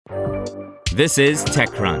This is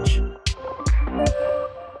TechCrunch.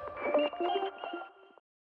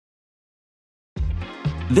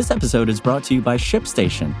 This episode is brought to you by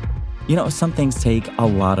ShipStation. You know, some things take a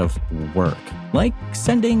lot of work, like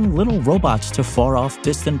sending little robots to far-off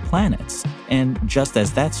distant planets. And just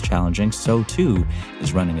as that's challenging, so too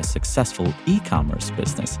is running a successful e-commerce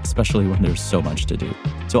business, especially when there's so much to do.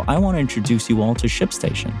 So I want to introduce you all to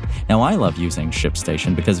ShipStation. Now, I love using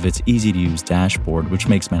ShipStation because of its easy-to-use dashboard, which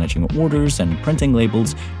makes managing orders and printing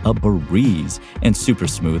labels a breeze and super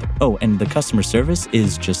smooth. Oh, and the customer service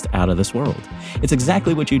is just out of this world. It's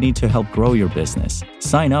exactly what you need to help grow your business.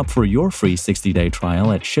 Sign up for your free 60-day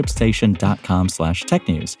trial at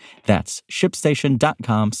shipstation.com/technews. That's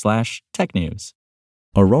shipstation.com/technews.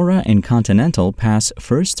 Aurora and Continental pass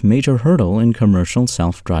first major hurdle in commercial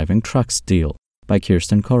self-driving trucks deal by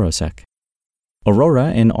Kirsten Korosek. Aurora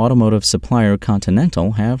and automotive supplier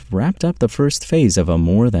Continental have wrapped up the first phase of a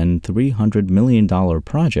more than $300 million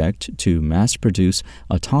project to mass-produce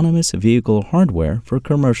autonomous vehicle hardware for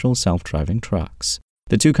commercial self-driving trucks.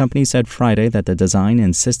 The two companies said Friday that the design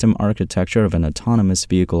and system architecture of an autonomous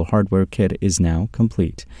vehicle hardware kit is now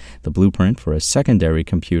complete. The blueprint for a secondary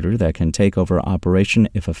computer that can take over operation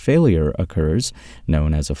if a failure occurs,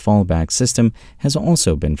 known as a fallback system, has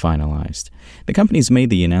also been finalized. The companies made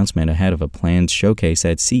the announcement ahead of a planned showcase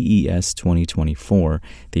at CES 2024,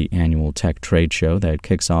 the annual tech trade show that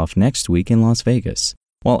kicks off next week in Las Vegas.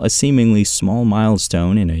 While a seemingly small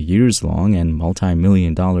milestone in a years-long and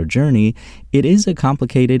multi-million-dollar journey, it is a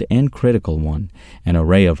complicated and critical one. An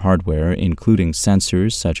array of hardware, including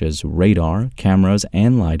sensors such as radar, cameras,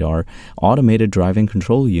 and LiDAR, automated driving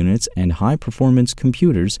control units, and high-performance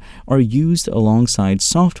computers, are used alongside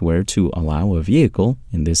software to allow a vehicle,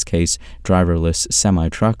 in this case driverless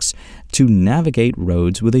semi-trucks, to navigate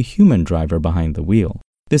roads with a human driver behind the wheel.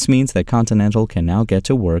 This means that Continental can now get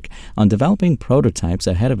to work on developing prototypes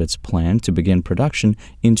ahead of its plan to begin production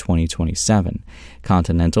in 2027.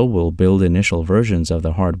 Continental will build initial versions of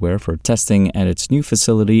the hardware for testing at its new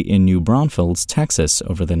facility in New Braunfels, Texas,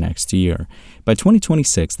 over the next year. By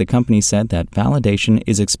 2026, the company said that validation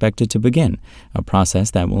is expected to begin, a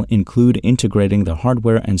process that will include integrating the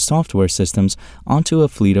hardware and software systems onto a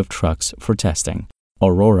fleet of trucks for testing.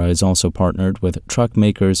 Aurora is also partnered with truck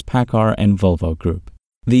makers PACCAR and Volvo Group.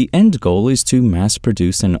 The end goal is to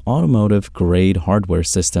mass-produce an automotive-grade hardware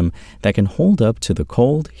system that can hold up to the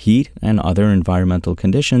cold, heat, and other environmental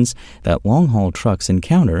conditions that long-haul trucks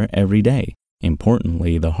encounter every day.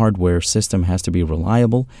 Importantly, the hardware system has to be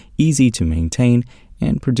reliable, easy to maintain,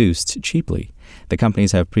 and produced cheaply. The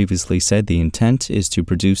companies have previously said the intent is to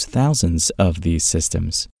produce thousands of these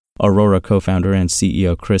systems. Aurora co-founder and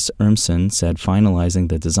CEO Chris Urmson said finalizing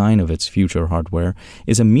the design of its future hardware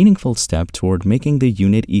is a meaningful step toward making the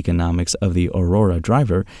unit economics of the Aurora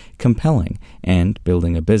driver compelling and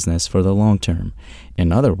building a business for the long term.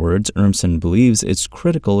 In other words, Urmson believes it's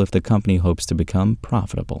critical if the company hopes to become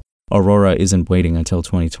profitable. Aurora isn't waiting until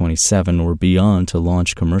 2027 or beyond to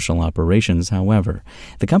launch commercial operations, however.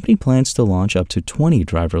 The company plans to launch up to 20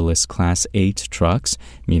 driverless Class 8 trucks,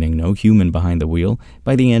 meaning no human behind the wheel,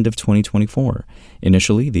 by the end of 2024.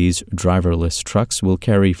 Initially, these driverless trucks will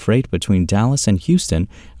carry freight between Dallas and Houston,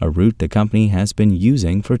 a route the company has been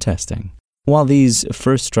using for testing. While these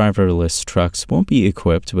first driverless trucks won't be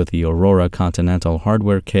equipped with the Aurora Continental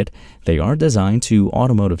hardware kit, they are designed to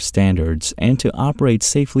automotive standards and to operate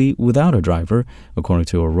safely without a driver, according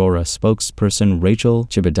to Aurora spokesperson Rachel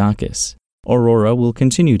Chibidakis. Aurora will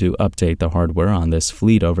continue to update the hardware on this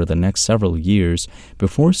fleet over the next several years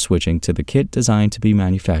before switching to the kit designed to be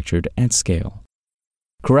manufactured at scale.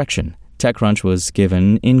 Correction. TechCrunch was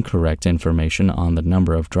given incorrect information on the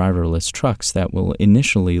number of driverless trucks that will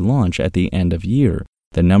initially launch at the end of year.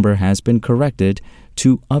 The number has been corrected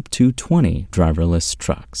to up to 20 driverless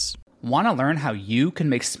trucks. Want to learn how you can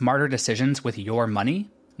make smarter decisions with your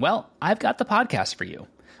money? Well, I've got the podcast for you.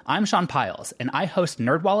 I'm Sean Piles, and I host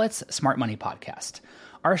NerdWallet's Smart Money Podcast.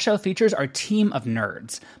 Our show features our team of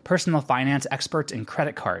nerds, personal finance experts in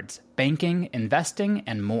credit cards, banking, investing,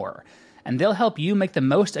 and more. And they'll help you make the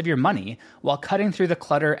most of your money while cutting through the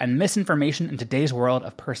clutter and misinformation in today's world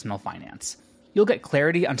of personal finance. You'll get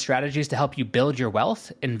clarity on strategies to help you build your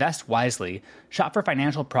wealth, invest wisely, shop for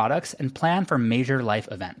financial products, and plan for major life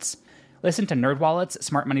events. Listen to NerdWallet's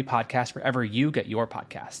Smart Money Podcast wherever you get your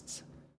podcasts.